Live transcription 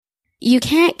You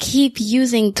can't keep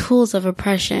using tools of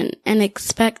oppression and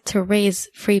expect to raise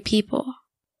free people.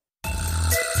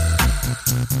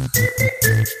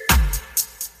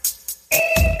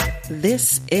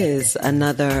 This is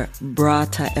another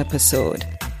Braata episode.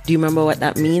 Do you remember what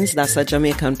that means? That's a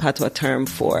Jamaican patois term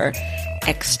for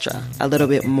extra, a little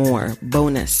bit more,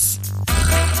 bonus.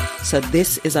 So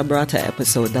this is a Braata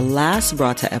episode. The last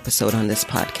Braata episode on this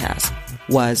podcast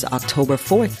was October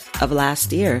 4th of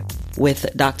last year with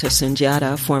Dr.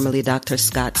 Sundiata, formerly Dr.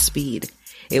 Scott Speed.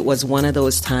 It was one of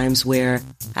those times where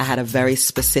I had a very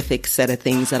specific set of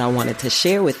things that I wanted to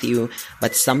share with you,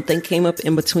 but something came up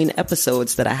in between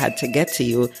episodes that I had to get to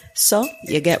you. So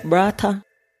you get Braata,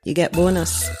 you get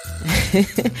bonus.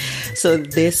 So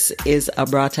this is a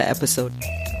Braata episode.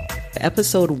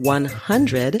 Episode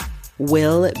 100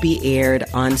 will be aired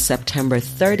on September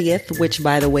 30th, which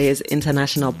by the way is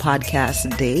International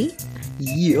Podcast Day.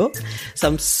 Yeah. So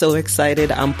I'm so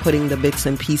excited. I'm putting the bits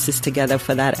and pieces together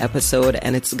for that episode,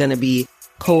 and it's going to be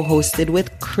co-hosted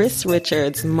with Chris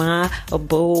Richards, my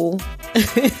beau.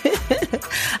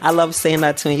 I love saying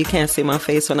that to him. You can't see my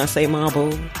face when I say my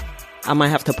beau. I might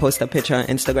have to post a picture on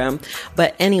Instagram.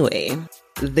 But anyway,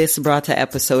 this Braata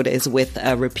episode is with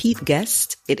a repeat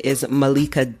guest. It is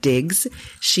Maleka Diggs.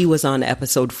 She was on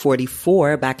episode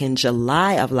 44 back in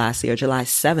July of last year, July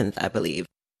 7th, I believe.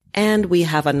 And we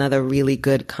have another really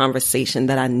good conversation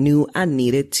that I knew I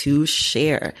needed to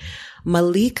share.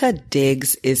 Maleka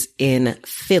Diggs is in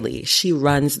Philly. She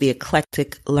runs the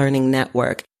Eclectic Learning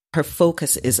Network. Her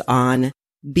focus is on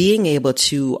being able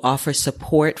to offer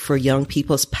support for young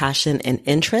people's passion and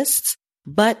interests,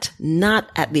 but not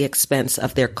at the expense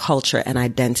of their culture and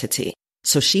identity.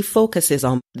 So she focuses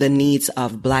on the needs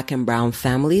of Black and brown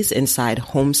families inside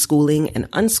homeschooling and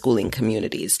unschooling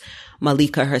communities.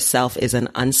 Maleka herself is an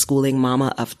unschooling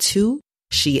mama of two.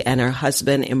 She and her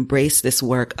husband embrace this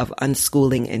work of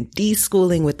unschooling and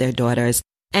deschooling with their daughters.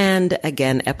 And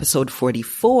again, episode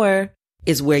 44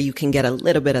 is where you can get a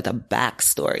little bit of the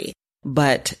backstory.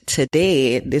 But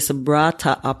today, this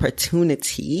Braata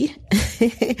opportunity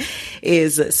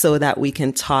is so that we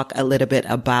can talk a little bit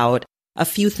about a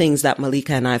few things that Maleka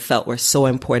and I felt were so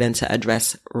important to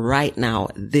address right now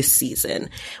this season.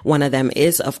 One of them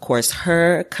is, of course,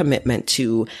 her commitment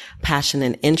to passion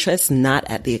and interest, not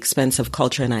at the expense of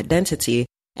culture and identity.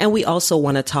 And we also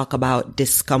want to talk about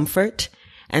discomfort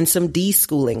and some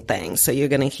deschooling things. So we're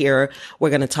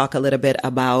going to talk a little bit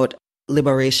about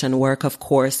liberation work, of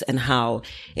course, and how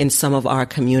in some of our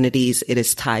communities it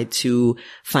is tied to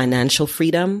financial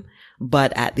freedom,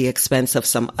 but at the expense of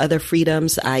some other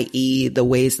freedoms, i.e. the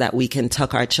ways that we can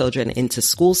tuck our children into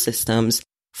school systems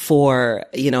for,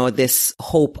 this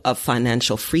hope of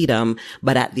financial freedom,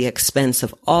 but at the expense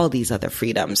of all these other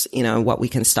freedoms, what we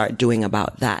can start doing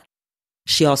about that.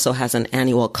 She also has an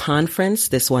annual conference.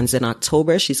 This one's in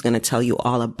October. She's going to tell you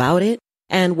all about it.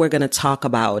 And we're going to talk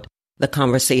about the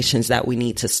conversations that we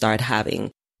need to start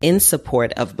having in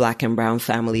support of Black and brown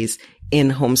families in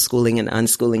homeschooling and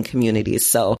unschooling communities.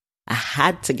 So I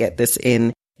had to get this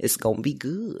in. It's going to be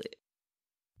good.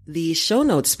 The show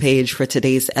notes page for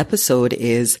today's episode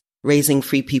is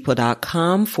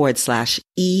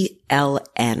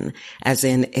raisingfreepeople.com/ELN, as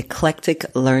in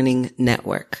Eclectic Learning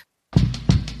Network.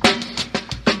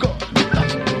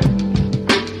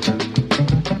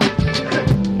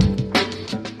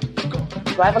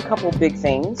 So I have a couple big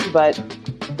things, but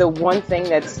the one thing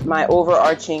that's my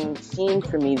overarching theme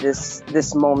for me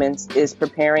this moment is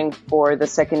preparing for the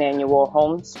second annual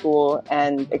Homeschool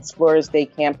and Explorers Day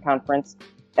Camp Conference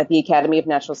at the Academy of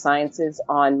Natural Sciences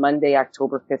on Monday,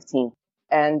 October 15th.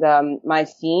 And my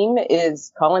theme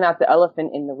is calling out the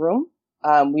elephant in the room.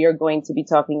 We are going to be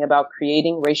talking about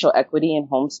creating racial equity in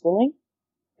homeschooling.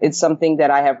 It's something that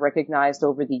I have recognized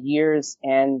over the years,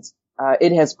 and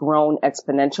it has grown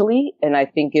exponentially. And I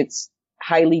think it's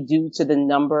highly due to the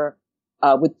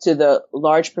to the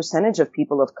large percentage of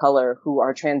people of color who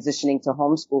are transitioning to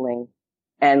homeschooling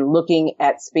and looking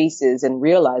at spaces and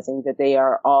realizing that they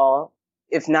are all,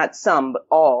 if not some, but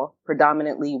all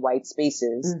predominantly white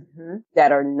spaces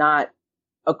that are not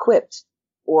equipped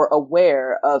or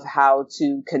aware of how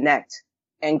to connect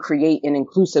and create an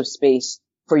inclusive space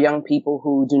for young people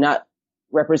who do not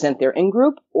represent their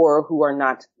in-group or who are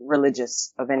not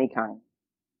religious of any kind.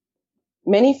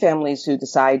 Many families who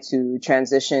decide to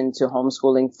transition to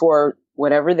homeschooling for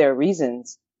whatever their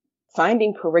reasons,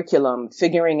 finding curriculum,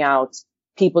 figuring out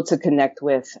people to connect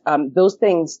with, those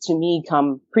things to me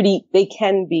they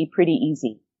can be pretty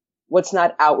easy. What's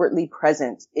not outwardly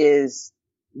present is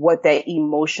what that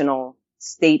emotional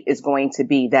state is going to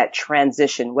be, that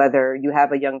transition, whether you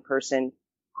have a young person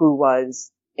who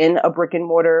was in a brick and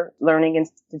mortar learning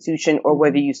institution or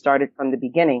whether you started from the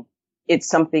beginning. It's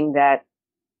something that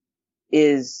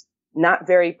is not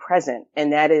very present,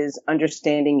 and that is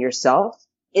understanding yourself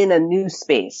in a new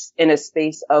space, in a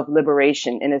space of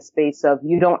liberation, in a space of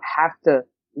you don't have to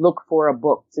look for a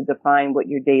book to define what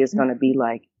your day is going to be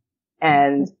like.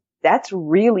 And that's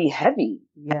really heavy.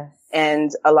 Yes.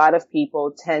 And a lot of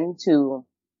people tend to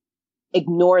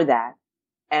ignore that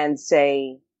and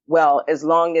say, well, as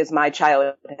long as my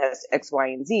child has X, Y,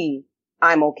 and Z,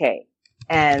 I'm okay.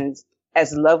 And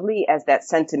as lovely as that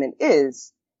sentiment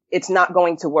is, it's not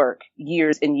going to work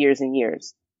years and years and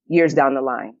years down the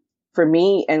line. For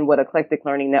me and what Eclectic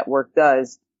Learning Network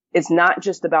does, it's not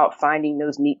just about finding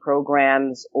those neat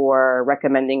programs or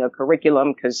recommending a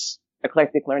curriculum, because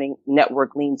Eclectic Learning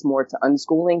Network leans more to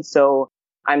unschooling. So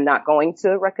I'm not going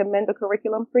to recommend a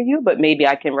curriculum for you, but maybe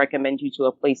I can recommend you to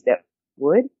a place that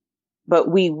would. But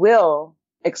we will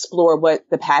explore what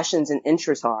the passions and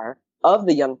interests are of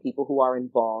the young people who are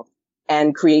involved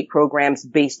and create programs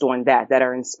based on that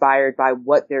are inspired by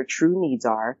what their true needs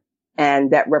are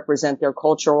and that represent their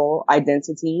cultural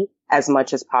identity as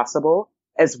much as possible,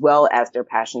 as well as their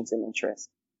passions and interests.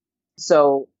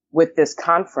 So with this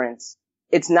conference,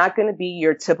 it's not going to be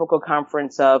your typical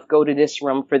conference of go to this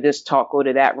room for this talk, go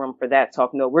to that room for that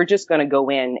talk. No, we're just going to go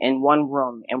in one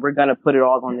room and we're going to put it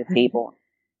all on the table.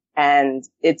 And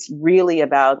it's really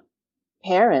about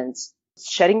parents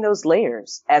shedding those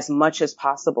layers as much as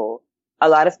possible. A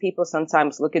lot of people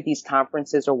sometimes look at these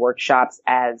conferences or workshops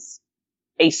as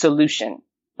a solution.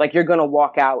 Like you're going to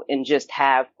walk out and just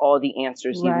have all the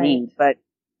answers you need. But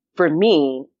for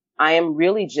me, I am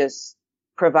really just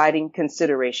providing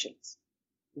considerations.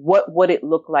 What would it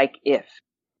look like if?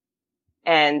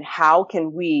 And how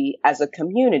can we as a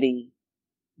community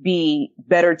be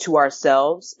better to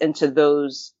ourselves and to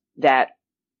those that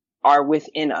are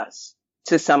within us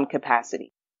to some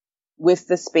capacity? With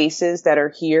the spaces that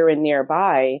are here and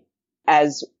nearby,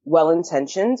 as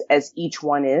well-intentioned as each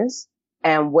one is,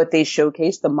 and what they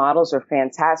showcase, the models are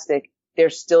fantastic.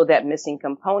 There's still that missing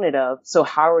component of, so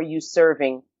how are you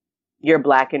serving your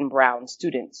Black and Brown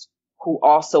students who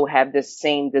also have this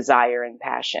same desire and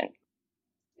passion?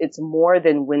 It's more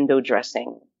than window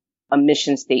dressing a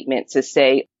mission statement to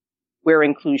say we're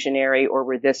inclusionary or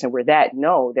we're this and we're that.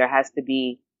 No, there has to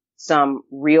be some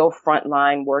real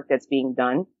frontline work that's being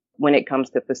done when it comes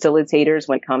to facilitators,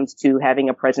 when it comes to having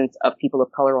a presence of people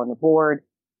of color on the board,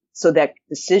 so that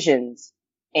decisions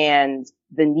and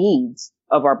the needs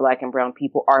of our Black and Brown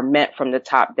people are met from the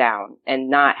top down and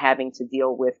not having to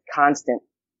deal with constant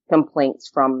complaints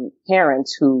from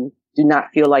parents who do not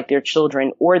feel like their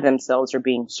children or themselves are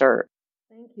being served.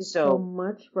 Thank you so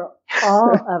much for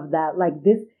all of that. Like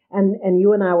this, and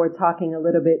you and I were talking a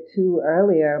little bit too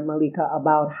earlier, Maleka,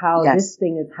 about how this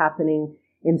thing is happening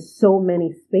in so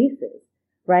many spaces,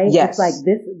 right? Yes. It's like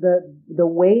this, the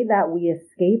way that we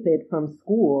escape it from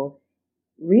school,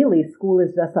 really school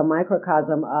is just a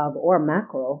microcosm of, or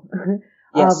macro,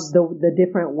 of the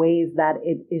different ways that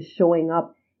it is showing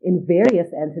up in various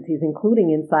entities,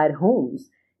 including inside homes.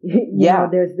 You know,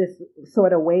 there's this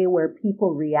sort of way where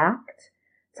people react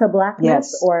to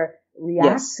Blackness or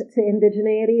react to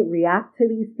indigeneity, react to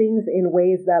these things in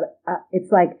ways that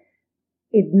it's like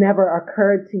it never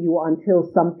occurred to you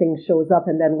until something shows up.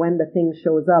 And then when the thing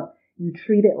shows up, you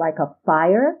treat it like a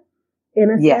fire in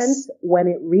a sense, when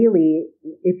it really,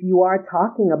 if you are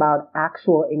talking about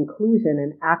actual inclusion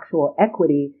and actual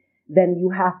equity, then you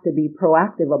have to be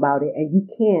proactive about it. And you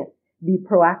can't be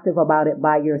proactive about it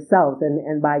by yourselves.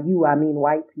 And by you, I mean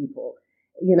white people.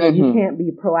 You know, you can't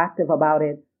be proactive about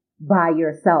it by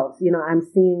yourselves. You know, I'm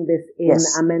seeing this in,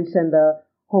 I mentioned the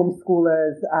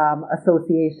Homeschoolers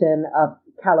Association of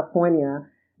California,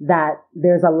 that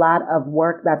there's a lot of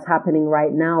work that's happening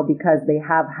right now because they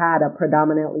have had a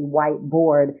predominantly white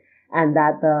board, and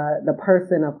that the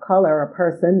person of color or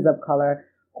persons of color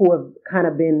who have kind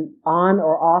of been on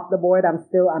or off the board,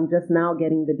 I'm just now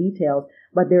getting the details,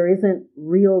 but there isn't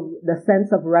the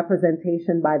sense of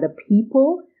representation by the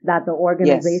people that the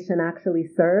organization actually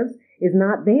serves is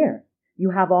not there.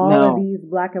 You have all of these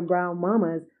Black and Brown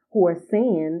mamas who are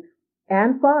saying,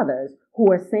 and fathers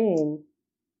who are saying,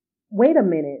 wait a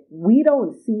minute, we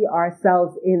don't see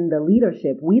ourselves in the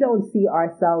leadership. We don't see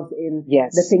ourselves in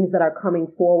the things that are coming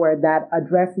forward that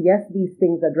address, these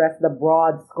things address the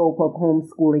broad scope of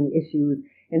homeschooling issues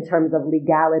in terms of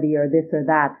legality or this or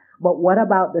that. But what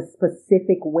about the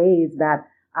specific ways that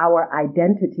our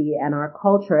identity and our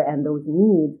culture and those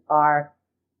needs are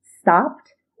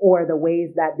stopped, or the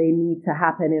ways that they need to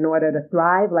happen in order to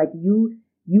thrive? Like you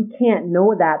can't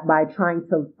know that by trying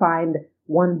to find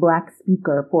one Black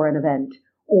speaker for an event,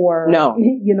 or, No.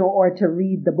 or to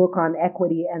read the book on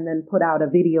equity and then put out a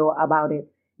video about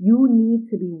it. You need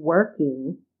to be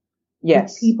working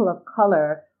with people of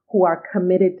color who are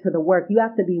committed to the work. You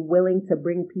have to be willing to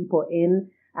bring people in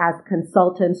as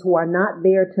consultants who are not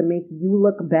there to make you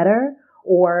look better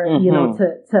or,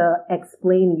 to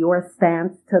explain your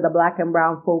stance to the Black and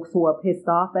brown folks who are pissed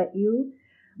off at you,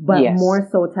 but more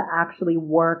so to actually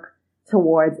work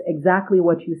towards exactly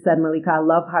what you said, Maleka. I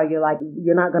love how you're like,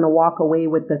 you're not going to walk away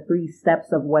with the 3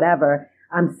 steps of whatever.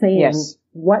 I'm saying,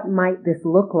 what might this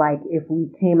look like if we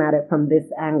came at it from this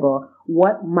angle?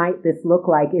 What might this look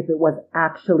like if it was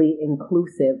actually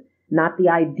inclusive? Not the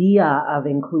idea of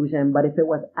inclusion, but if it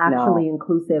was actually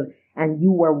inclusive and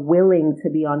you were willing to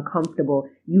be uncomfortable,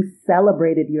 you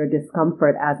celebrated your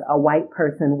discomfort as a white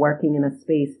person working in a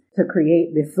space to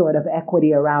create this sort of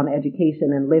equity around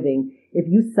education and living. If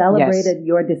you celebrated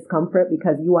your discomfort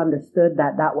because you understood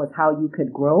that that was how you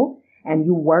could grow and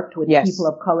you worked with people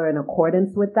of color in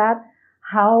accordance with that,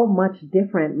 how much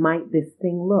different might this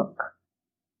thing look?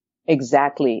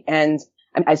 Exactly. And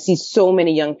I see so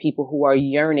many young people who are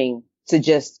yearning to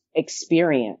just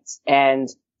experience. And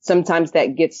sometimes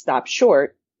that gets stopped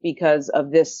short because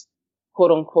of this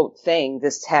quote unquote thing,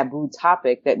 this taboo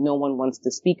topic that no one wants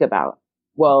to speak about.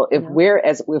 Well, if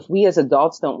we as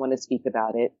adults don't want to speak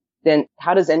about it, then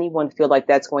how does anyone feel like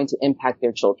that's going to impact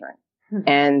their children?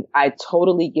 And I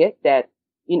totally get that,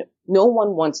 no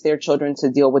one wants their children to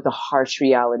deal with the harsh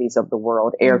realities of the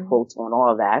world, air quotes on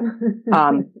all of that.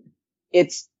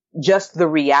 It's just the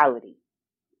reality.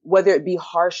 Whether it be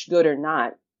harsh, good or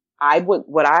not,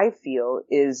 what I feel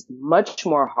is much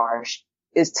more harsh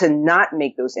is to not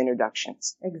make those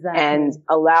introductions. Exactly. And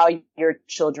allow your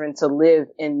children to live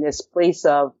in this place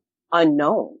of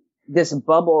unknown, this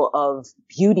bubble of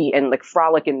beauty and like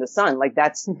frolic in the sun. Like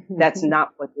that's not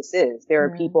what this is. There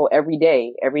are people every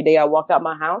day I walk out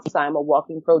my house, I'm a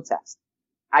walking protest.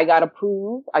 I gotta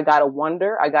prove, I gotta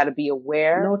wonder, I gotta be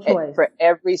aware. No choice. For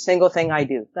every single thing I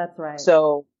do. That's right.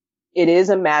 So it is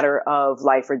a matter of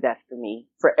life or death for me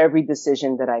for every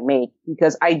decision that I make,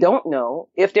 because I don't know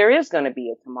if there is going to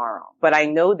be a tomorrow, but I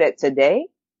know that today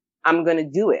I'm going to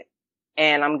do it,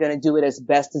 and I'm going to do it as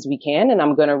best as we can. And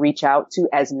I'm going to reach out to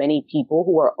as many people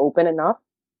who are open enough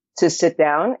to sit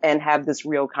down and have this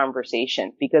real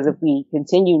conversation, because if we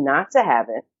continue not to have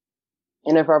it,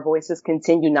 and if our voices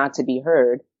continue not to be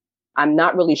heard, I'm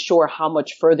not really sure how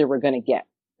much further we're going to get.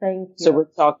 Thank you. So we're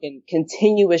talking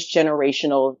continuous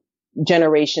generations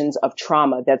of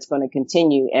trauma that's going to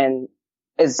continue. And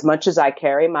as much as I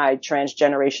carry my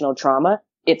transgenerational trauma,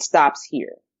 it stops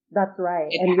here. That's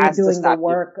right. And you're doing the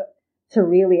work to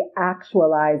really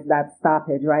actualize that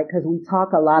stoppage, right? Because we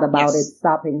talk a lot about it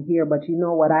stopping here, but you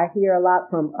know what I hear a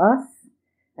lot from us?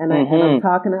 And I'm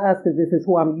talking to us because this is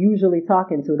who I'm usually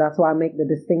talking to. That's why I make the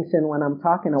distinction when I'm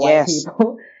talking to white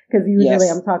people, because usually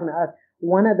I'm talking to us.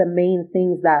 One of the main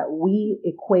things that we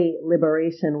equate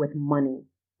liberation with money,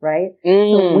 right?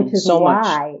 Which is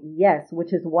why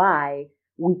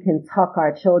we can tuck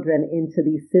our children into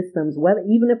these systems, whether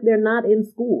even if they're not in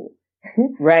school.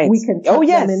 Right. We can tuck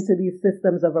them into these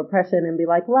systems of oppression and be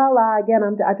like, again,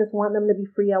 I just want them to be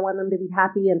free. I want them to be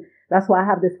happy. And that's why I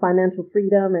have this financial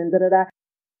freedom and da-da-da.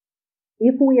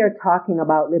 If we are talking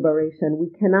about liberation, we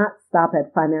cannot stop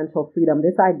at financial freedom.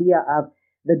 This idea of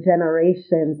the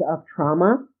generations of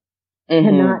trauma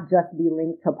cannot just be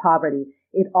linked to poverty.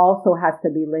 It also has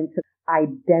to be linked to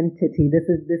identity.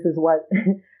 This is what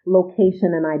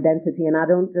location and identity. And I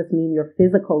don't just mean your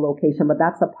physical location, but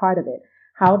that's a part of it.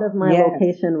 How does my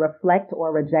location reflect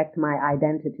or reject my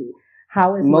identity?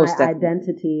 How is my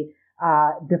identity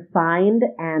defined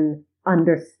and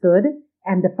understood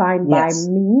and defined by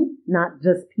me, not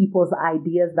just people's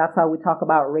ideas? That's how we talk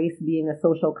about race being a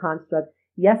social construct.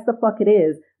 Yes, the fuck it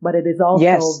is, but it is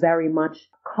also very much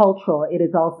cultural. It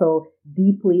is also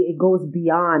it goes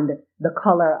beyond the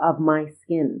color of my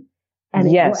skin. And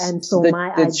so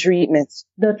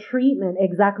the treatment,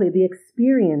 exactly, the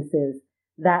experiences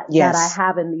that I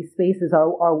have in these spaces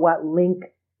are what link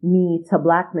me to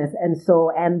blackness and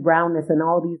brownness and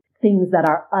all these things that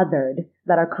are othered,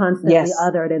 that are constantly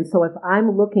othered. And so if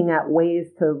I'm looking at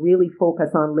ways to really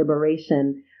focus on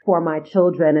liberation for my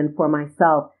children and for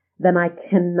myself, then I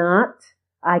cannot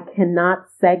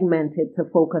segment it to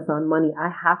focus on money.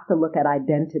 I have to look at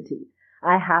identity.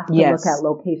 I have to look at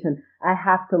location. I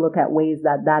have to look at ways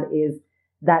that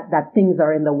things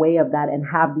are in the way of that, and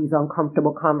have these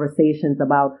uncomfortable conversations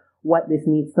about what this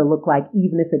needs to look like,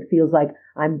 even if it feels like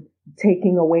I'm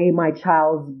taking away my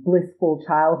child's blissful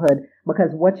childhood,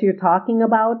 because what you're talking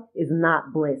about is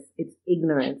not bliss. It's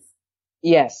ignorance.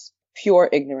 Yes. pure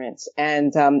ignorance.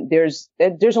 And, there's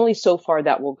only so far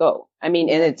that will go. I mean,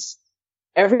 and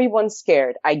everyone's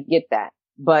scared. I get that.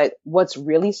 But what's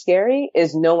really scary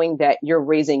is knowing that you're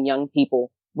raising young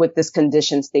people with this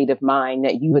conditioned state of mind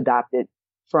that you adopted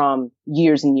from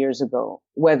years and years ago,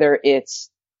 whether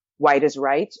it's white is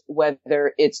right,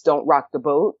 whether it's don't rock the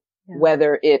boat,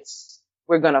 whether it's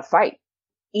we're going to fight.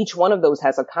 Each one of those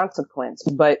has a consequence.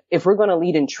 But if we're going to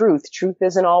lead in truth, truth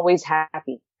isn't always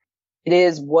happy. It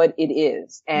is what it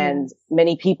is. And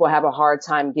many people have a hard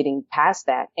time getting past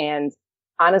that. And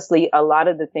honestly, a lot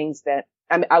of the things that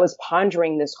I was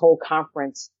pondering this whole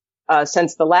conference,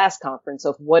 since the last conference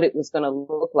of what it was going to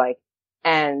look like.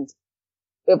 And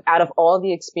out of all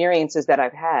the experiences that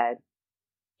I've had,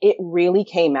 it really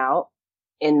came out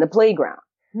in the playground.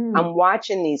 I'm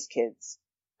watching these kids.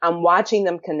 I'm watching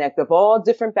them connect of all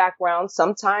different backgrounds.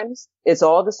 Sometimes it's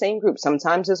all the same group.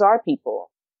 Sometimes it's our people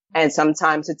and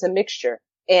sometimes it's a mixture.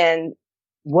 And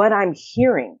what I'm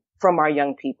hearing from our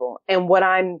young people and what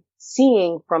I'm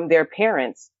seeing from their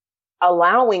parents,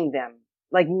 allowing them,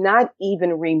 like not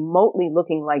even remotely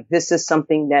looking like this is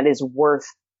something that is worth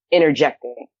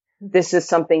interjecting. This is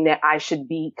something that I should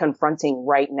be confronting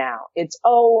right now. It's,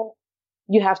 oh,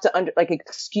 you have to like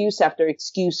excuse after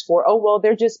excuse for, oh, well,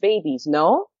 they're just babies.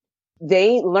 No,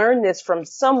 they learn this from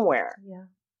somewhere. Yeah.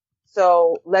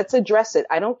 So let's address it.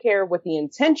 I don't care what the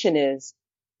intention is.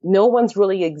 No one's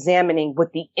really examining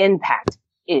what the impact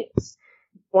is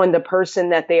on the person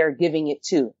that they are giving it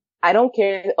to. I don't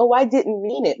care. Oh, I didn't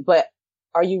mean it, but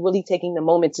are you really taking the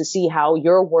moment to see how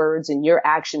your words and your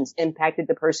actions impacted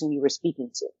the person you were speaking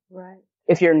to? Right.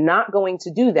 If you're not going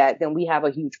to do that, then we have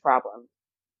a huge problem.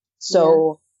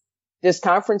 So this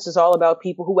conference is all about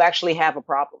people who actually have a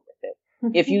problem with it.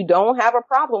 If you don't have a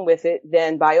problem with it,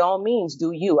 then by all means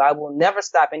do you. I will never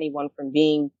stop anyone from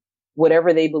being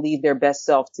whatever they believe their best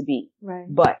self to be. Right.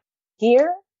 But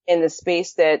here in the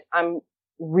space that I'm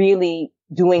really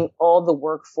doing all the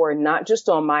work for, not just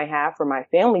on my half or my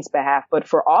family's behalf, but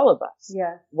for all of us.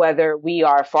 Yeah. Whether we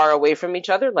are far away from each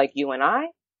other, like you and I,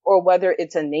 or whether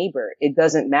it's a neighbor, it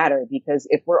doesn't matter, because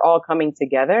if we're all coming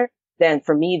together, then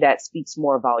for me, that speaks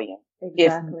more volume.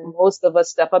 Exactly. If most of us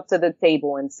step up to the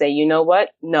table and say, you know what?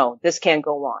 No, this can't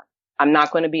go on. I'm not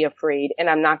going to be afraid, and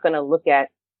I'm not going to look at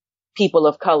people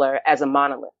of color as a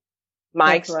monolith.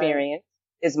 My experience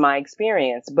is my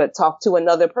experience, but talk to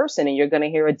another person and you're going to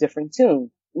hear a different tune.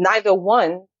 Neither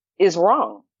one is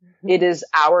wrong. It is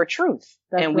our truth,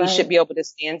 and we should be able to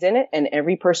stand in it, and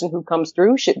every person who comes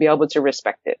through should be able to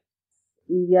respect it.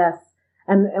 Yes.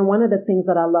 And one of the things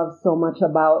that I love so much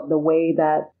about the way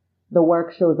that the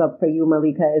work shows up for you,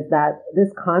 Maleka, is that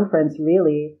this conference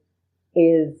really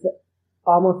is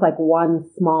almost like one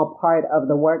small part of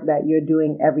the work that you're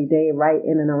doing every day right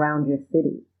in and around your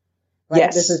city. Right?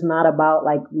 Yes. This is not about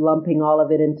like lumping all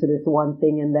of it into this one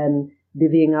thing and then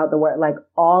divvying out the work. Like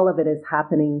all of it is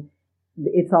happening.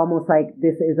 It's almost like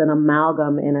this is an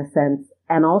amalgam in a sense,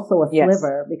 and also a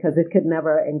sliver, because it could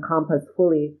never encompass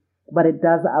fully, but it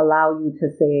does allow you to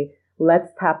say,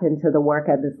 let's tap into the work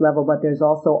at this level, but there's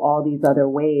also all these other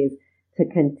ways to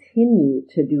continue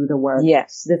to do the work.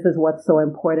 Yes. This is what's so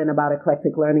important about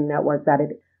Eclectic Learning Network, that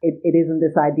it isn't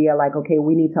this idea like, okay,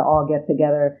 we need to all get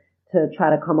together to try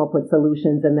to come up with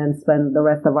solutions and then spend the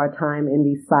rest of our time in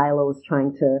these silos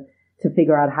trying to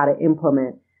figure out how to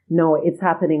implement. No, it's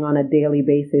happening on a daily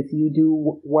basis. You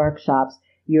do workshops.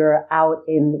 You're out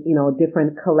in,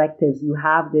 different collectives. You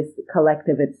have this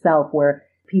collective itself where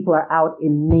people are out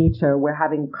in nature. We're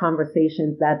having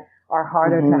conversations that are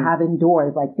harder to have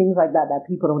indoors, like things like that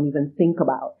people don't even think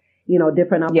about.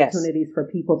 Different opportunities for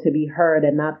people to be heard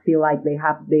and not feel like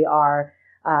they are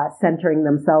centering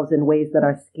themselves in ways that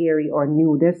are scary or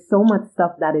new. There's so much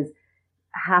stuff that is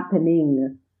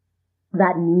happening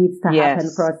that needs to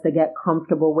happen for us to get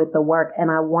comfortable with the work.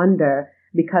 And I wonder,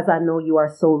 because I know you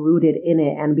are so rooted in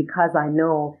it, and because I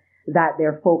know that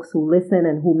there are folks who listen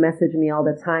and who message me all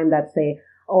the time that say,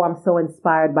 oh, I'm so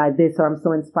inspired by this, or I'm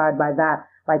so inspired by that.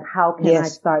 Like, how can I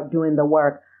start doing the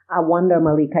work? I wonder,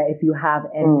 Maleka, if you have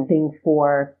anything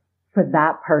for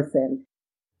that person.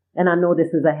 And I know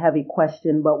this is a heavy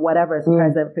question, but whatever is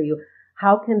present for you,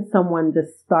 how can someone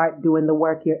just start doing the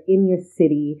work? You're in your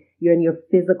city, you're in your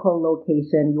physical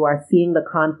location, you are seeing the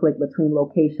conflict between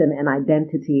location and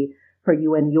identity for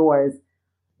you and yours.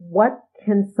 What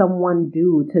can someone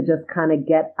do to just kind of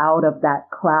get out of that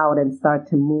cloud and start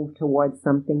to move towards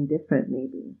something different,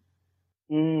 maybe?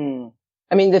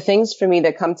 I mean, the things for me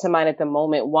that come to mind at the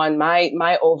moment, one,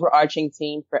 my overarching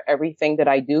theme for everything that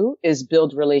I do is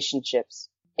build relationships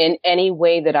in any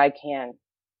way that I can.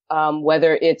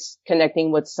 Whether it's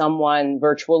connecting with someone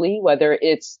virtually, whether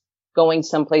it's going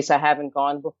someplace I haven't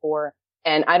gone before.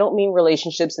 And I don't mean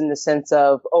relationships in the sense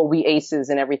of, oh, we aces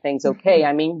and everything's okay.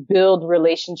 I mean, build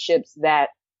relationships that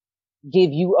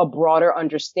give you a broader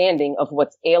understanding of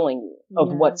what's ailing you,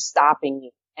 of what's stopping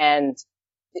you. And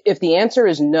if the answer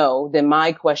is no, then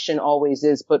my question always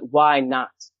is, but why not?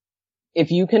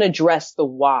 If you can address the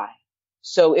why.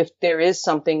 So if there is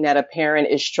something that a parent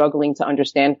is struggling to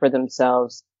understand for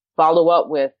themselves, follow up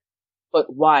with, but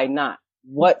why not?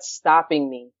 What's stopping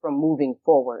me from moving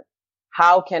forward?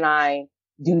 How can I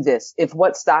do this? If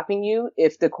what's stopping you,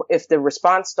 if the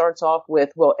response starts off with,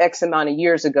 well, X amount of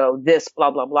years ago, this,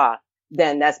 blah, blah, blah,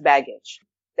 then that's baggage.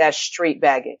 That's straight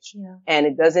baggage. Yeah. And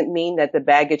it doesn't mean that the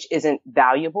baggage isn't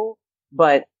valuable,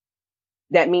 but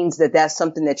that means that that's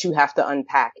something that you have to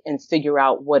unpack and figure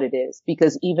out what it is.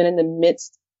 Because even in the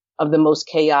midst of the most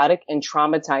chaotic and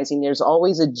traumatizing, there's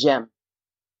always a gem.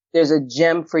 There's a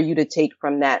gem for you to take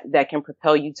from that can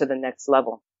propel you to the next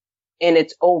level. And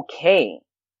it's okay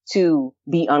to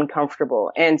be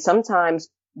uncomfortable. And sometimes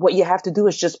what you have to do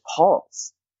is just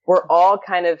pause. We're all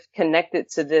kind of connected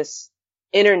to this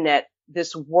internet,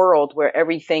 this world where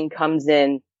everything comes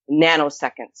in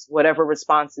nanoseconds, whatever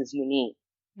responses you need.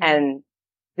 Mm-hmm. And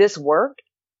this work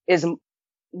is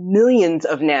millions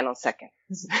of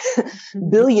nanoseconds,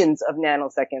 billions of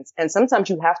nanoseconds. And sometimes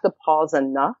you have to pause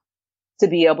enough to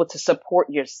be able to support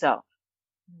yourself.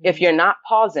 Mm-hmm. If you're not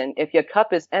pausing, if your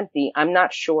cup is empty, I'm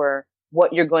not sure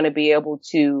what you're going to be able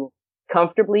to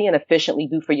comfortably and efficiently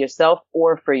do for yourself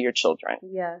or for your children.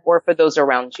 Yes. Or for those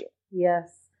around you. Yes.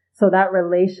 So that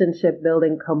relationship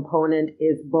building component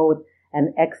is both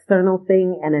an external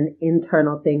thing and an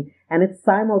internal thing. And it's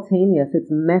simultaneous. It's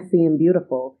messy and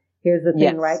beautiful. Here's the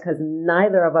thing, right? Because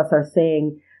neither of us are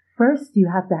saying, first you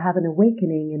have to have an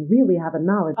awakening and really have a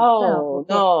knowledge of self. Oh,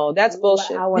 no, that's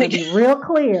bullshit. I want to be real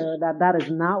clear that is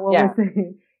not what we're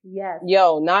saying. Yes.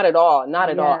 Yo, not at all. Not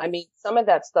at all. I mean, some of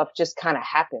that stuff just kind of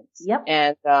happens. Yep.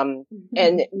 And,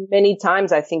 and many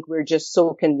times I think we're just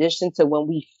so conditioned to when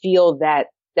we feel that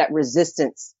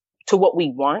resistance to what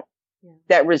we want,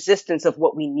 that resistance of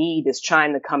what we need is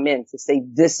trying to come in to say,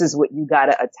 this is what you got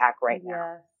to attack right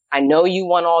now. I know you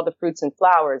want all the fruits and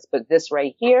flowers, but this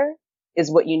right here is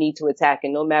what you need to attack.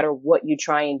 And no matter what you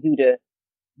try and do to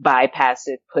bypass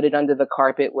it, put it under the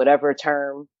carpet, whatever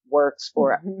term works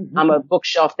for, I'm a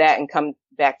bookshelf that and come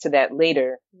back to that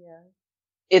later. Yeah.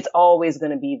 It's always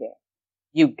going to be there.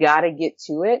 You got to get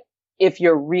to it if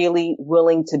you're really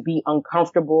willing to be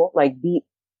uncomfortable, like be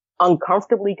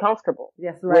uncomfortably comfortable.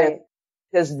 Yes, right.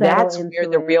 Because that's where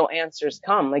the real answers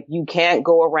come. Like you can't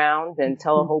go around and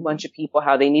tell a whole bunch of people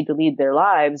how they need to lead their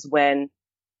lives when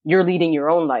you're leading your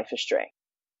own life astray.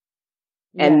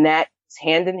 Yes. And that's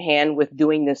hand in hand with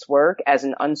doing this work as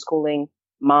an unschooling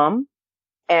mom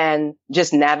and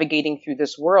just navigating through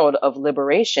this world of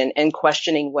liberation and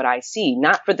questioning what I see,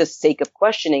 not for the sake of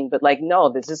questioning, but like,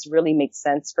 no, does this really make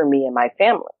sense for me and my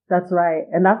family? That's right.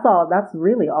 And that's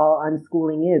really all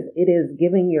unschooling is. It is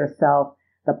giving yourself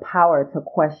the power to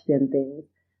question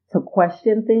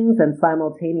things and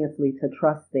simultaneously to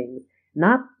trust things.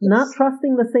 Not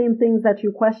trusting the same things that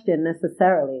you question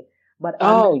necessarily, but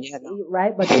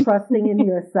right? But trusting in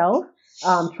yourself,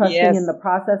 trusting in the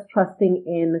process, trusting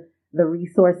in the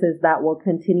resources that will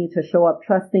continue to show up,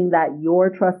 trusting that you're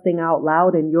trusting out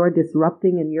loud and you're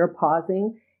disrupting and you're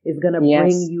pausing is going to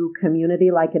bring you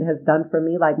community like it has done for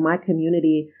me. Like my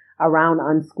community around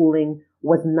unschooling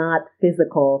was not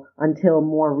physical until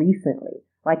more recently.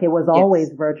 Like it was always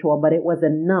virtual, but it was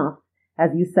enough, as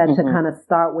you said, to kind of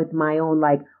start with my own,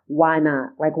 like, why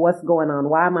not? Like, what's going on?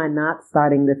 Why am I not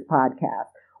starting this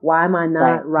podcast? Why am I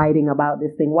not writing about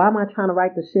this thing? Why am I trying to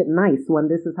write the shit nice when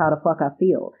this is how the fuck I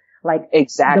feel? Like,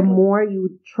 the more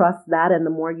you trust that and the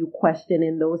more you question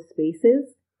in those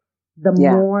spaces, the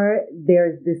more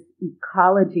there's this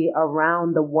ecology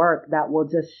around the work that will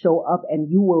just show up and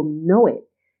you will know it.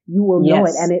 You will know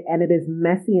it. And it is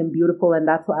messy and beautiful. And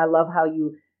that's why I love how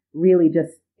you really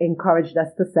just encouraged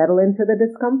us to settle into the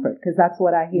discomfort. Cause that's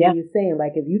what I hear you saying.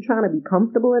 Like, if you're trying to be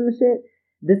comfortable in the shit,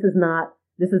 this is not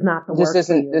the work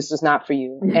for you. This is not for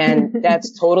you. And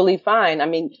that's totally fine. I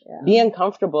mean, being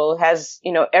comfortable has,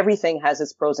 everything has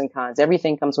its pros and cons.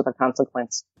 Everything comes with a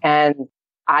consequence. And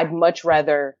I'd much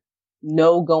rather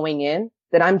know going in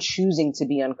that I'm choosing to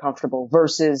be uncomfortable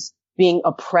versus being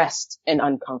oppressed and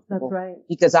uncomfortable. That's right.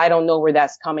 Because I don't know where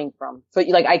that's coming from. So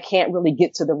like, I can't really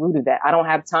get to the root of that. I don't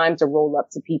have time to roll up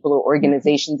to people or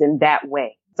organizations in that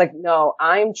way. It's like, no,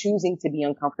 I'm choosing to be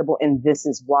uncomfortable and this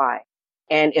is why.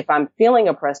 And if I'm feeling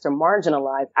oppressed or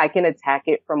marginalized, I can attack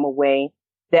it from a way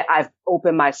that I've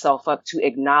opened myself up to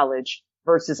acknowledge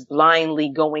versus blindly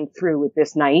going through with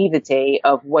this naivete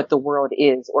of what the world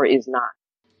is or is not.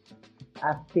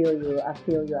 I feel you. I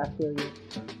feel you. I feel you.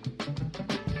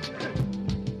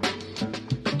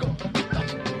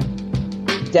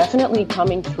 Definitely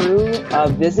coming through,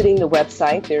 visiting the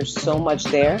website. There's so much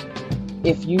there.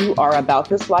 If you are about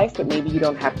this life, but maybe you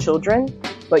don't have children,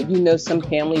 but you know some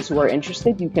families who are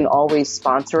interested, you can always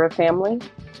sponsor a family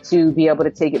to be able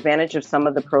to take advantage of some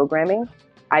of the programming.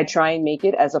 I try and make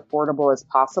it as affordable as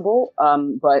possible,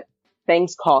 but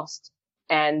things cost,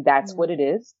 and that's what it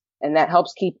is. And that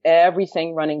helps keep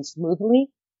everything running smoothly.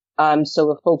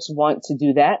 So if folks want to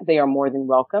do that, they are more than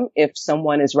welcome. If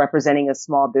someone is representing a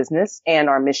small business and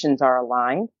our missions are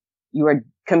aligned, your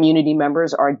community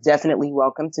members are definitely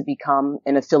welcome to become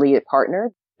an affiliate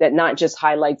partner that not just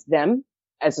highlights them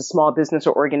as a small business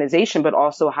or organization, but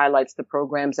also highlights the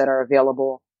programs that are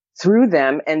available through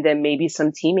them, and then maybe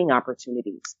some teaming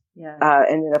opportunities. Yeah.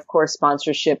 And then, of course,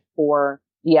 sponsorship for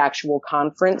the actual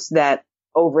conference. That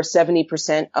over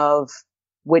 70% of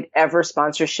whatever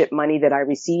sponsorship money that I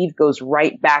receive goes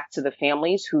right back to the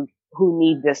families who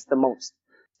need this the most.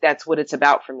 That's what it's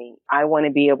about for me. I want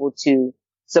to be able to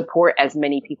support as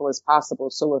many people as possible.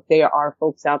 So if there are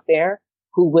folks out there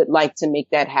who would like to make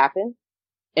that happen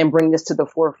and bring this to the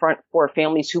forefront for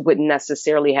families who wouldn't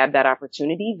necessarily have that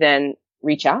opportunity, then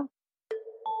reach out.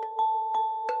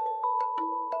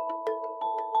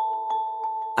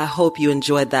 I hope you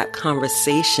enjoyed that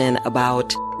conversation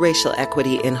about racial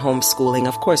equity in homeschooling.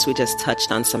 Of course, we just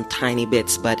touched on some tiny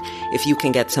bits, but if you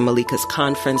can get to Maleka's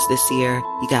conference this year,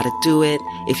 you got to do it.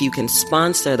 If you can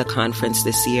sponsor the conference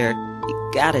this year,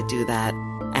 you got to do that.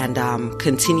 And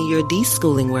continue your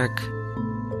deschooling work.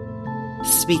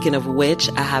 Speaking of which,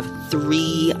 I have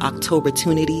 3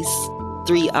 opportunities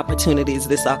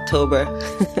this October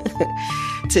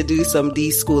to do some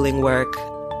deschooling work.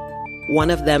 One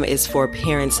of them is for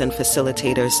parents and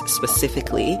facilitators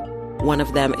specifically. One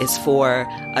of them is for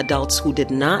adults who did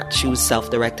not choose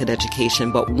self-directed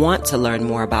education but want to learn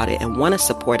more about it and want to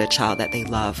support a child that they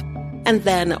love. And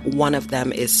then one of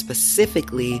them is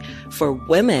specifically for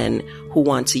women who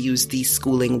want to use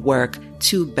deschooling work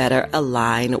to better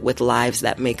align with lives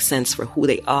that make sense for who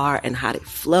they are and how they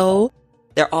flow.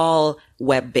 They're all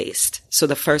web-based. So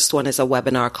the first one is a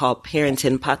webinar called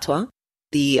Parenting Patois.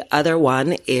 The other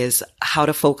one is How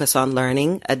to Focus on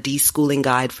Learning, a deschooling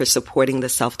guide for supporting the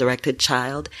self-directed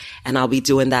child. And I'll be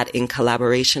doing that in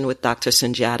collaboration with Dr.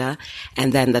 Sunjata.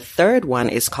 And then the third one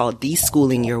is called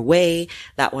Deschooling Your Way.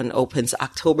 That one opens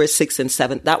October 6th and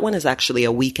 7th. That one is actually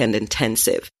a weekend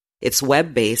intensive. It's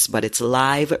web-based, but it's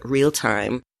live,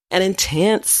 real-time, and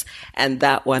intense. And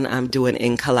that one I'm doing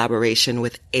in collaboration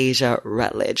with Asia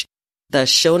Rutledge. The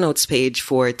show notes page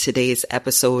for today's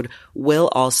episode will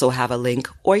also have a link,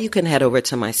 or you can head over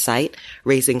to my site,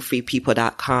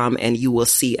 raisingfreepeople.com, and you will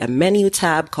see a menu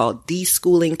tab called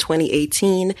Deschooling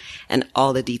 2018, and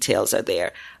all the details are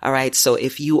there. All right. So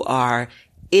if you are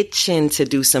itching to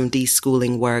do some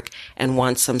deschooling work and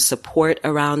want some support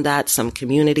around that, some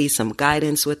community, some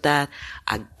guidance with that,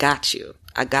 I got you.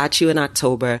 I got you in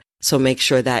October. So make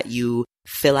sure that you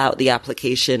fill out the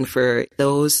application for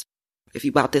those. If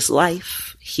you about this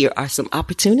life, here are some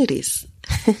opportunities.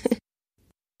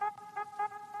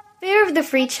 Fear of the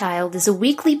Free Child is a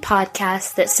weekly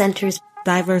podcast that centers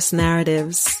diverse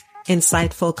narratives,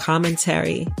 insightful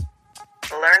commentary,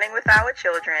 learning with our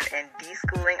children and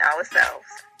deschooling ourselves,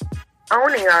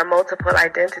 owning our multiple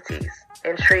identities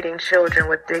and treating children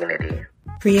with dignity,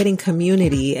 creating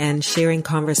community and sharing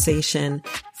conversation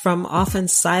from often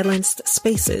silenced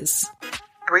spaces,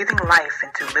 breathing life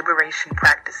into liberation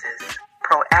practices,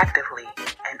 proactively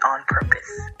and on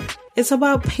purpose. It's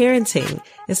about parenting.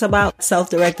 It's about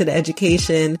self-directed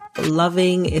education,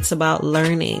 loving. It's about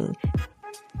learning.